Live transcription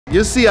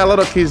You see a lot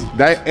of kids,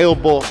 that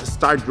elbow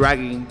start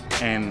dragging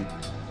and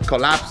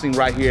collapsing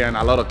right here, and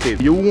a lot of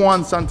kids. You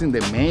want something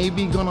that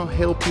maybe gonna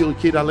help your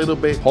kid a little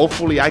bit.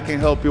 Hopefully I can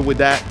help you with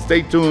that.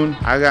 Stay tuned.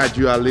 I got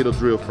you a little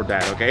drill for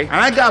that, okay? And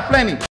I got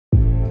plenty.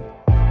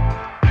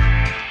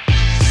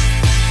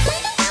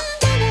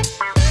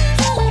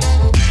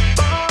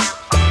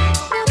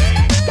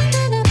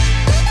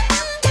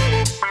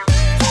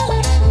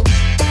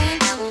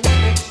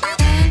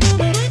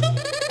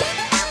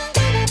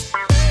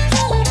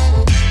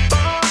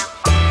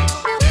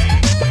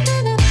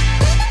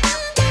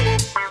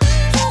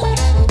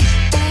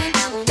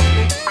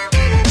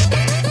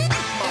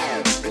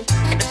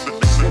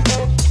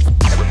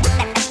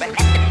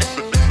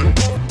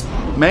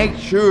 Make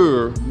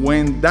sure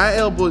when that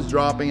elbow is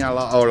dropping a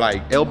lot, or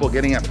like elbow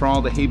getting in front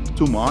of the hip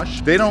too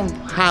much, they don't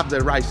have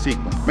the right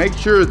sequence. Make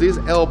sure this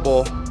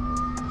elbow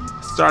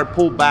start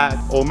pull back,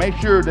 or make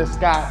sure the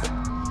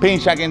scap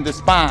pinch against the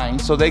spine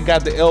so they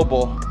got the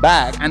elbow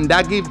back, and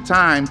that gives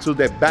time to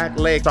the back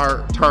leg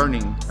start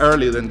turning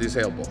earlier than this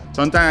elbow.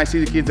 Sometimes I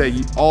see the kids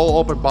that all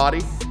upper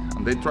body,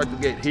 and they try to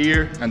get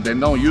here and they're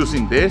not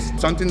using this.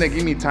 Something that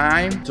give me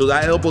time so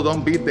that elbow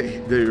don't beat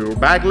the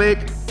back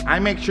leg. I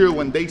make sure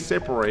when they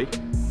separate,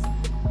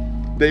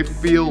 they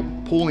feel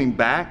pulling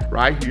back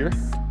right here,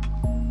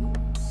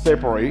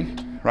 separate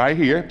right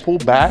here, pull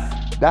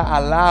back. That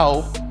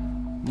allow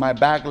my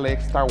back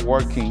leg start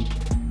working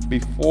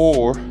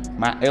before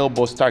my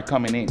elbows start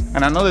coming in.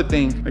 And another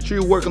thing, make sure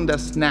you work on that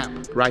snap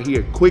right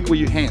here, quick with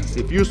your hands.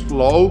 If you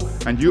slow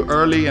and you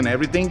early and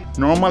everything,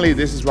 normally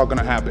this is what's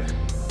gonna happen.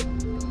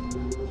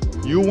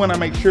 You wanna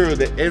make sure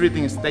that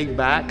everything stays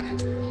back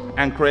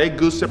and create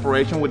good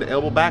separation with the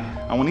elbow back.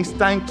 And when it's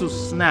time to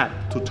snap,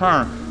 to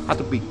turn, have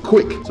to be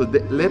quick. So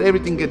let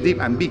everything get deep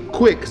and be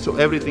quick so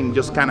everything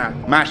just kind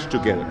of mash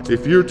together.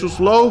 If you're too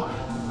slow,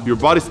 your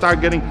body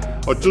start getting,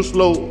 or too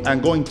slow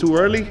and going too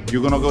early,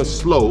 you're gonna go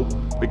slow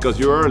because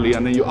you're early,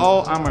 and then you,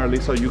 oh, I'm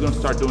early, so you're gonna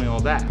start doing all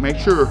that. Make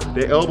sure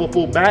the elbow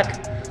pull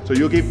back so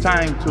you give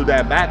time to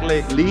that back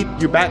leg, lead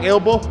your back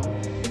elbow,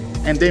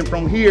 and then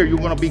from here, you're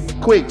gonna be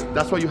quick.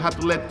 That's why you have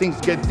to let things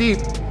get deep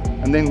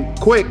and then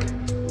quick,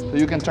 so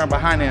you can turn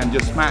behind it and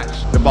just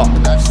smash the ball.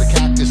 That's the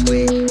Cactus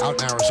League out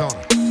in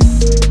Arizona.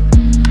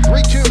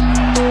 3-2.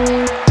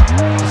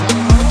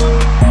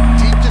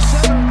 Deep to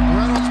center.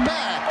 Reynolds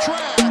back.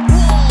 Track.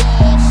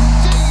 Wall.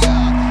 See ya.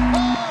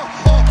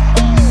 Oh.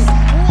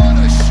 What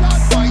a shot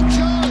by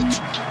Judge.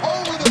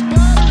 Over the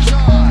batter's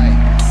eye.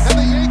 And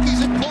the Yankees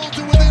have pulled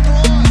to within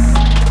one.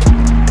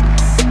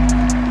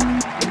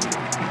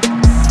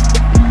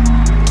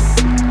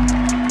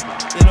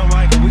 You know,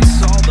 Michael, we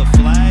saw the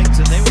flags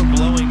and they were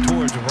blowing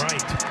towards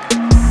right.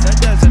 That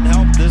doesn't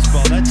help this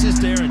ball. That's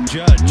just Aaron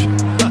Judge.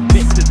 I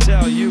hate to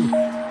tell you,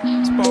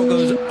 this ball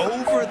goes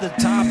over the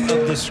top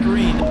of the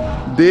screen.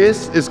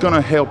 This is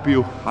gonna help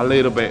you a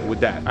little bit with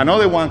that.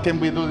 Another one can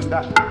be doing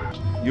that.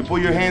 You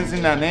put your hands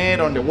in the net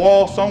on the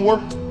wall somewhere,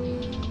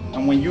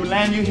 and when you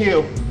land your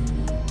heel,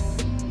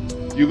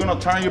 you're gonna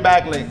turn your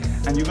back leg,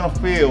 and you're gonna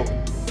feel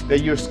that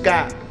your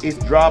scap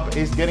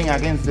is getting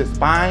against the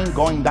spine,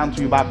 going down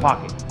to your back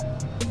pocket.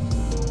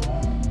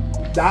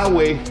 That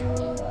way,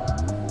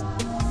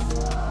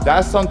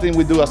 that's something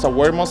we do as a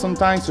worm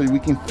sometimes, so we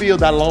can feel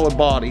that lower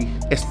body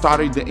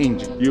starting the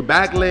engine. Your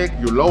back leg,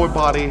 your lower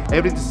body,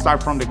 everything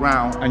starts from the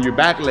ground, and your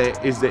back leg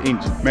is the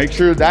engine. Make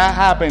sure that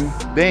happens,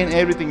 then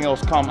everything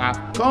else come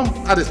at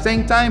the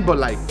same time, but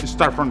like you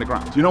start from the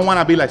ground. You don't want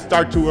to be like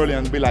start too early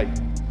and be like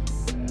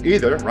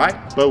either, right?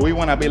 But we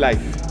want to be like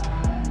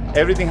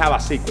everything have a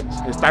sequence.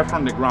 It start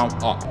from the ground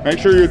up. Make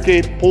sure your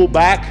kid pull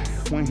back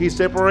when he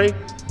separate,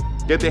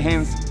 get the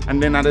hands,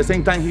 and then at the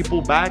same time he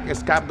pull back,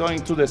 scap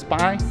going to the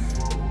spine.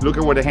 Look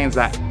at where the hand's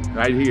at,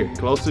 right here,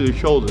 close to your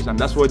shoulders, and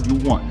that's what you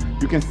want.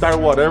 You can start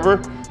whatever,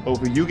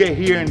 but when you get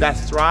here in that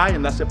stride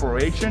and that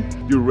separation,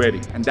 you're ready.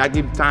 And that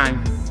gives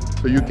time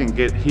so you can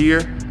get here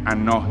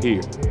and not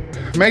here.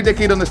 Make the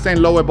kid understand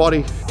lower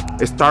body,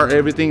 start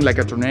everything like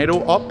a tornado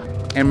up,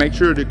 and make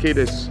sure the kid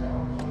is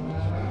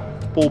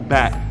pulled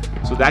back.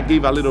 So that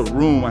gives a little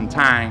room and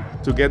time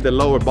to get the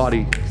lower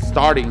body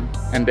starting,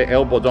 and the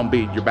elbow don't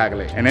beat your back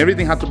leg. And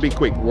everything has to be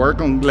quick.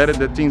 Work on letting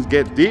the things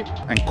get deep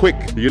and quick.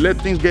 If you let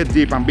things get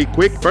deep and be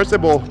quick, first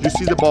of all, you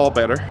see the ball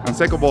better. And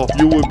second of all,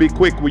 you will be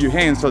quick with your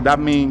hands, so that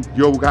means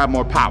you'll have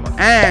more power.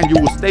 And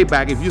you will stay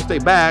back. If you stay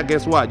back,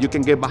 guess what? You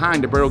can get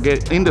behind the barrel,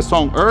 get in the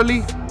zone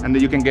early, and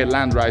then you can get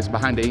land drives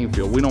behind the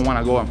infield. We don't want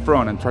to go in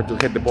front and try to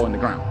hit the ball in the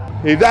ground.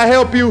 If that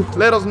helped you,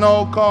 let us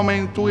know.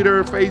 Comment,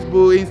 Twitter,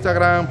 Facebook,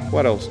 Instagram.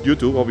 What else?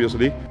 YouTube,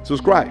 obviously.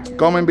 Subscribe.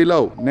 Comment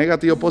below.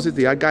 Negative or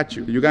positive, I got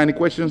you. If you got any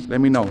questions, let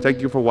me know.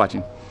 Thank you for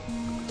watching.